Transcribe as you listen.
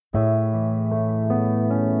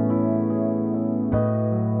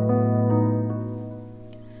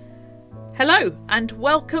Hello and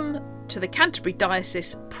welcome to the Canterbury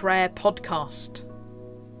Diocese Prayer Podcast.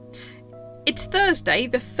 It's Thursday,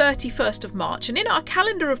 the 31st of March, and in our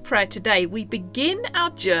calendar of prayer today, we begin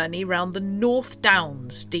our journey round the North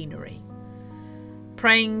Downs Deanery.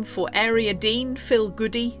 Praying for Area Dean Phil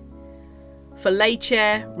Goody, for Lay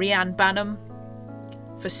Chair Rhiann Banham,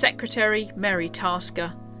 for Secretary Mary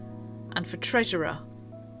Tasker, and for Treasurer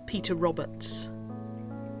Peter Roberts.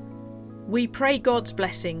 We pray God's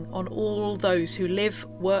blessing on all those who live,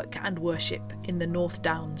 work and worship in the North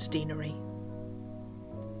Downs Deanery.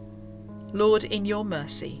 Lord, in your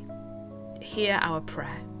mercy, hear our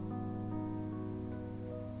prayer.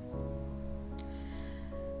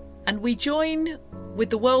 And we join with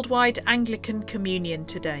the Worldwide Anglican Communion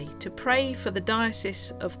today to pray for the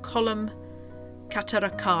Diocese of Kollam,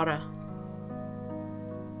 Katarakara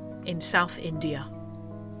in South India.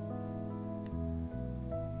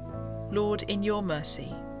 Lord, in your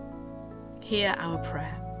mercy, hear our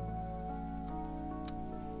prayer.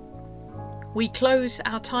 We close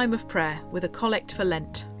our time of prayer with a collect for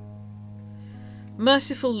Lent.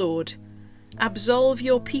 Merciful Lord, absolve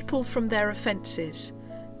your people from their offences,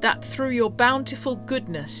 that through your bountiful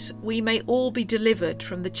goodness we may all be delivered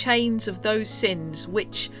from the chains of those sins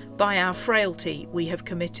which, by our frailty, we have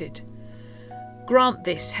committed. Grant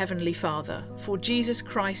this, Heavenly Father, for Jesus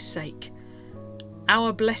Christ's sake,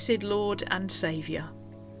 our blessed Lord and Saviour,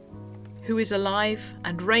 who is alive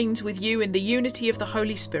and reigns with you in the unity of the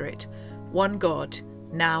Holy Spirit, one God,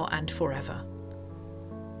 now and forever.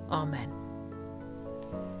 Amen.